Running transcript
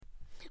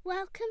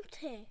Welcome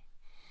to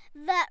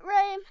That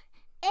Room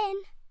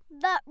in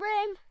That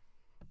Room.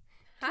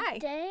 Hi.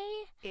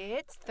 Today,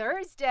 It's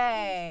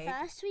Thursday.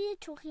 first we are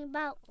talking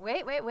about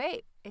Wait.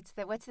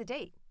 What's the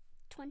date?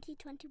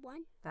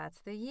 2021. That's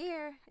the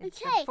year.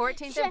 It's Okay, the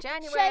 14th of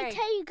January. Should I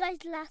tell you guys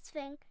the last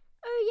thing?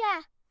 Oh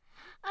yeah,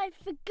 I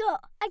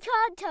forgot. I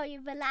can't tell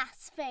you the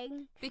last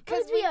thing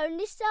Because we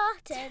only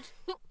started.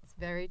 It's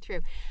very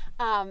true.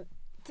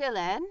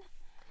 Dillon,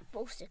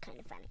 Also kind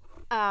of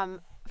funny.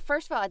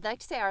 first of all, I'd like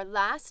to say our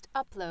last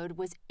upload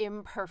was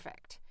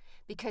imperfect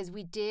because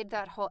we did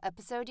that whole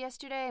episode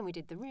yesterday and we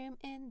did the room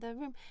in the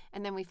room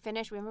and then we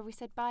finished. Remember we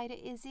said bye to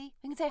Izzy?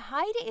 We can say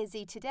hi to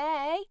Izzy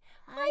today.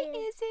 Hi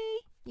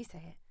Izzy. You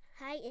say it.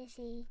 Hi,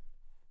 Izzy.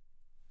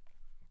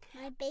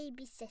 My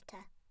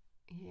babysitter.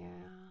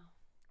 Yeah.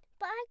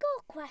 But I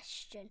got a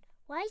question.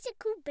 Why is it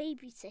called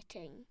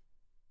babysitting?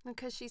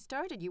 Because she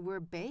started. You were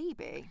a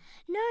baby.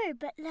 No,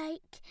 but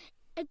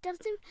it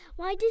doesn't.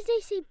 Why did they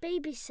say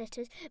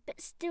babysitters,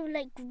 but still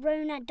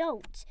grown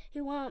adults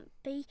who aren't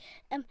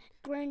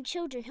grown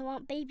children who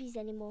aren't babies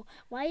anymore?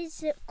 Why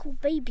is it called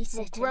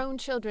babysitting? Well, grown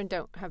children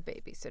don't have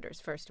babysitters,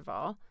 first of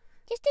all.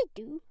 Yes, they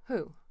do.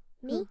 Who?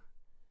 Me? Who?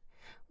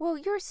 Well,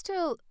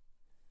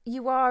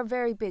 you are a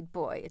very big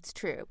boy, it's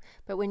true.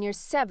 But when you're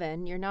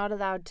 7, you're not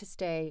allowed to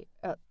stay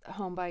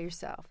home by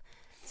yourself.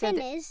 Finn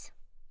is.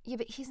 Yeah,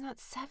 but he's not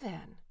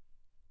 7.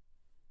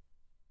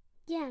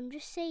 Yeah, I'm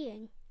just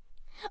saying.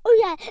 Oh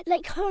yeah,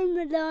 like Home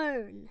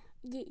Alone.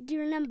 Do you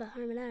remember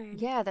Home Alone?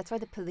 Yeah, that's why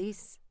the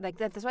police,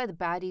 that's why the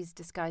baddies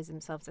disguise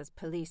themselves as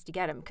police to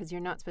get him, because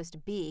you're not supposed to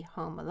be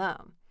home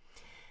alone.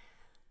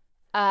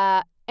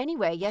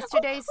 Anyway,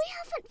 yesterday's... Oh, we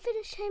haven't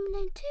finished Home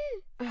Alone 2.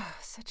 Oh,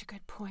 such a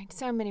good point.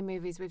 So many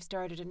movies we've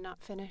started and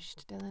not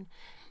finished, Dillon.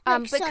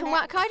 Like But can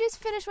Sonic. I just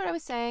finish what I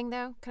was saying,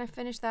 though? Can I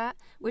finish that?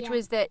 Which Yeah.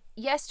 was that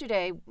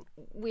yesterday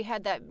we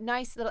had that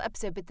nice little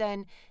episode, but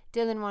then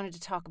Dillon wanted to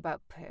talk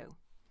about poo.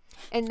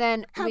 And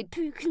then How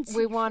poo can we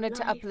save wanted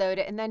to life. upload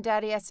it, and then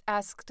Daddy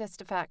asked us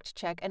to fact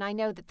check. And I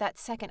know that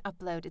second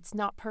upload, it's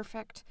not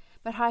perfect,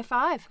 but high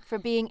five for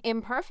being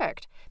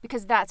imperfect,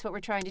 because that's what we're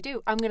trying to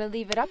do. I'm going to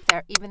leave it up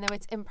there, even though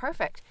it's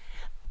imperfect.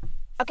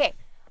 Okay.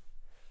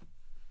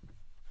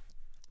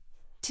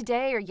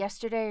 Today or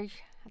yesterday,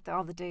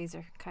 all the days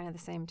are kind of the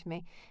same to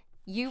me.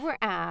 You were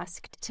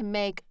asked to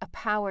make a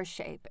power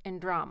shape in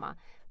drama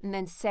and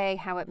then say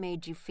how it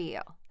made you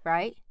feel,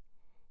 right?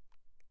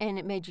 And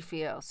it made you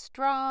feel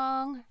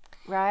strong,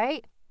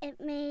 right?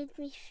 It made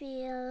me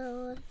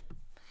feel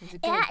It was a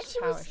It good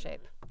actually power was-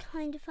 shape.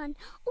 kind of fun.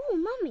 Oh,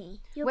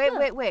 Mummy, your Wait.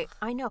 book.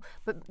 I know,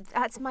 but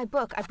that's my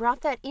book. I brought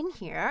that in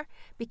here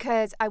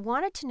because I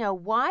wanted to know,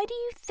 why do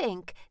you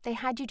think they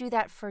had you do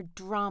that for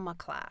drama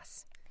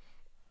class?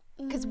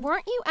 Because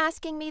weren't you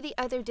asking me the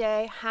other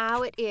day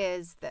how it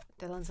is that,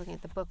 Dylan's looking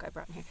at the book I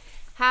brought in here,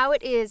 how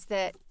it is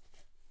that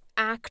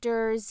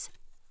actors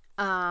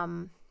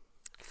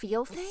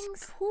feel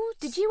things?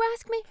 Did you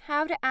ask me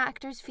how do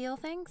actors feel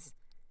things?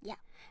 Yeah.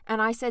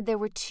 And I said there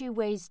were 2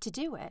 ways to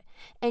do it.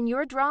 And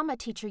your drama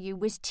teacher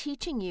was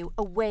teaching you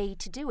a way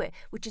to do it,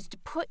 which is to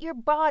put your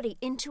body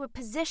into a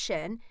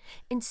position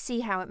and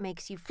see how it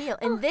makes you feel.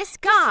 And this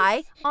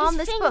guy on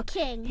this book,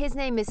 thinking. his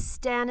name is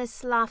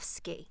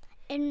Stanislavsky.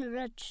 In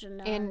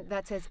original.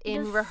 That says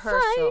in the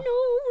rehearsal. Final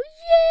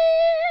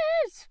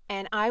years.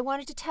 And I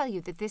wanted to tell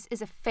you that this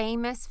is a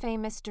famous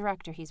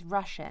director. He's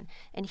Russian.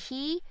 And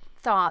he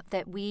thought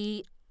that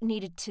we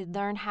needed to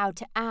learn how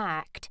to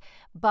act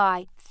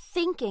by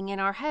thinking in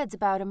our heads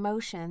about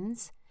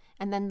emotions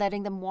and then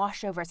letting them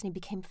wash over us. And he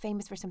became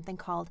famous for something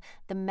called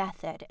the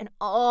method. And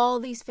all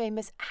these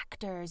famous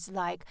actors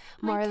like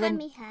My Marlon...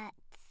 tummy hurts.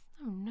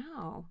 Oh,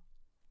 no.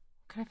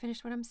 Can I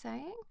finish what I'm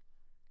saying?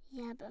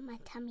 Yeah, but my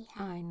tummy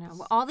hurts. I know.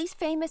 Well, all these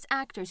famous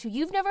actors who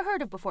you've never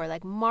heard of before,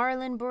 like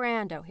Marlon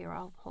Brando, here,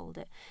 I'll hold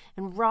it,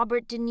 and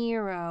Robert De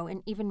Niro,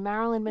 and even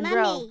Marilyn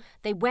Monroe, Mummy.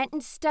 they went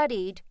and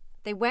studied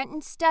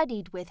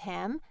with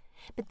him.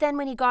 But then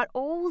when he got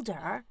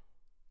older,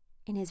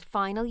 in his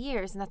final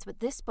years, and that's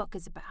what this book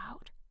is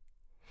about,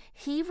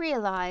 he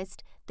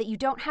realized that you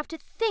don't have to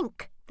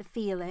think the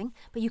feeling,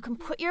 but you can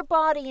put your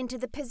body into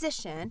the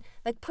position,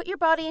 like put your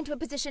body into a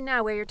position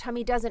now where your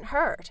tummy doesn't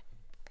hurt.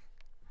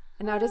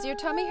 And now does your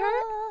tummy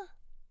hurt?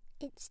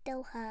 It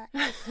still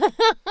hurts.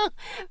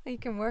 You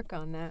can work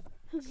on that.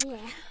 Yeah.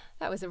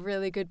 That was a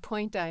really good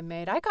point I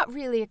made. I got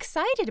really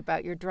excited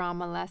about your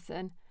drama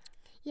lesson.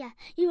 Yeah,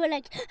 you were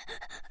like,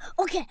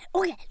 okay,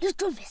 let's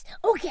do this.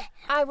 Okay.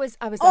 I was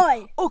Oi.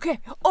 like,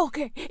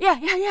 okay,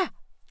 yeah.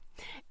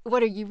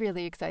 What are you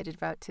really excited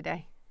about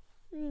today?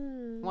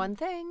 One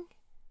thing.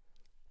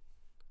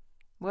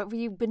 What have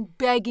you been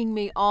begging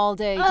me all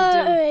day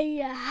to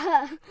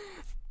Yeah.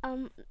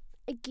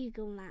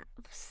 Google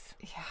Maps.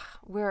 do? Yeah,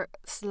 we're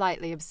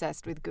slightly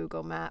obsessed with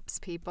Google Maps,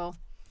 people.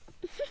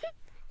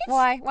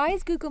 Why? Why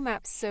is Google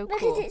Maps so cool?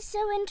 Because it's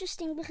so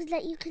interesting because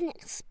you can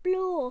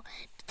explore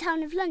the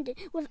town of London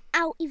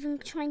without even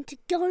trying to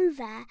go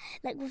there,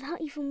 without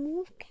even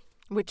walking.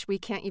 Which we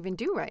can't even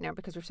do right now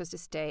because we're supposed to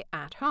stay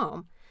at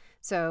home.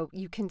 So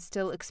you can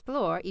still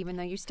explore even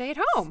though you stay at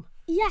home.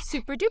 Yeah.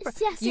 Super duper.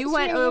 Yes, You it's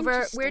went really over.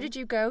 interesting. Where did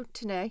you go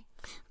today?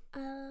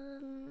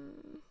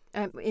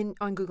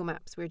 On Google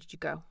Maps. Where did you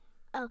go?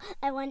 Oh,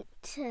 I went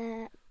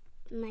to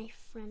my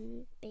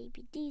friend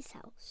Baby D's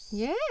house.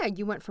 Yeah,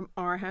 you went from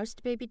our house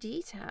to Baby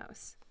D's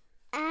house.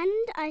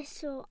 And I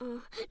saw.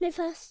 No,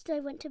 first I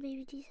went to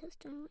Baby D's house.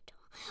 Then I went to.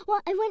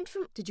 Well, I went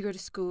from. Did you go to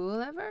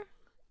school ever?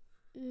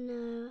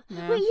 No.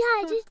 No. Well,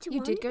 yeah, I did.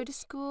 You did go to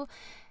school.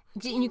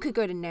 And you could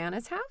go to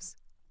Nana's house.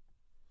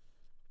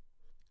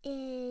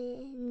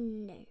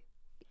 No.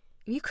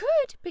 You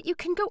could, but you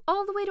can go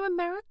all the way to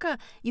America.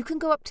 You can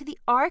go up to the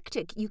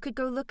Arctic. You could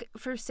go look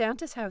for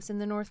Santa's house in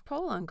the North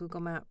Pole on Google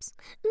Maps.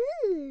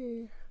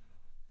 Ooh.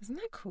 Isn't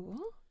that cool?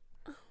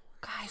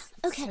 Guys,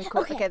 Okay, so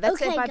cool. okay, Let's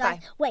say okay, bye-bye.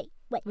 guys. Wait.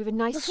 We have a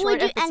nice Before we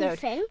short do episode,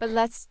 anything- but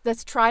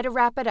let's try to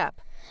wrap it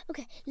up.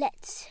 Okay,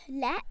 let's.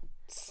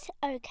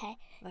 Okay.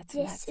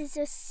 This is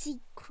a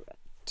secret.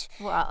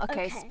 Well,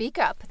 okay, Okay. speak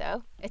up,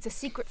 though. It's a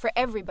secret for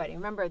everybody.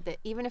 Remember that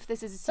even if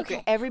this is a secret,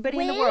 Okay, everybody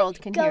in the world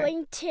can hear We're it.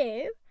 going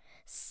to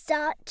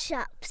search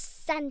up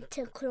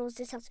Santa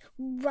Claus's house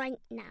right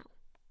now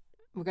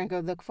We're going to go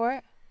look for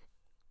it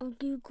on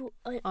Google.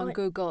 on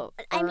Google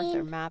Earth I or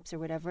mean- Maps or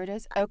whatever it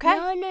is. Okay?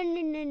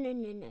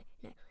 No.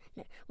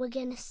 We're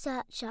going to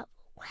search up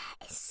where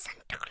is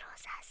Santa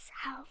Claus's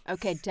house.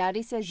 Okay,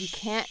 Daddy says you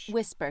can't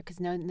whisper because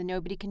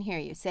nobody can hear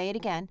you. Say it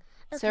again.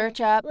 Okay,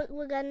 Search up.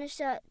 We're going to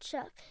search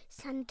up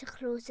Santa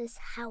Claus's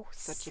house.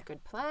 Such a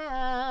good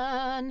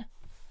plan.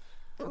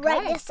 Right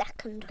Okay. this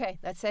second. Okay,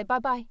 let's say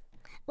bye-bye.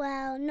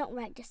 Well, not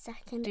right this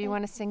second. Do you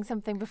want to sing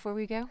something before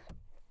we go?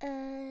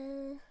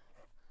 I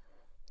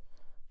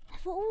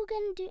thought we were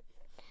going to do...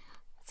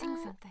 Sing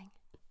something.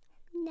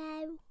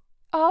 No.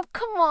 Oh,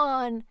 come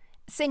on.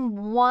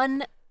 Sing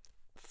one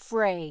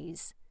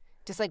phrase.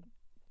 Just like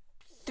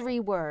 3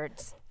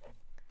 words.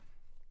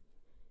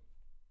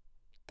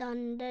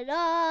 Dun da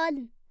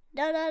dun.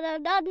 Da da da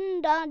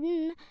dun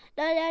dun.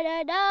 Da da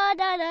da da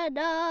da da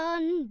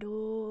dun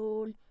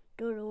dun.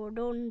 Dun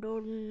dun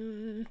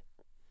dun.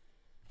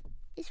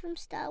 It's from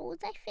Star Wars,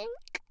 I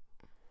think.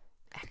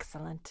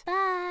 Excellent.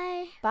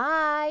 Bye.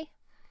 Bye.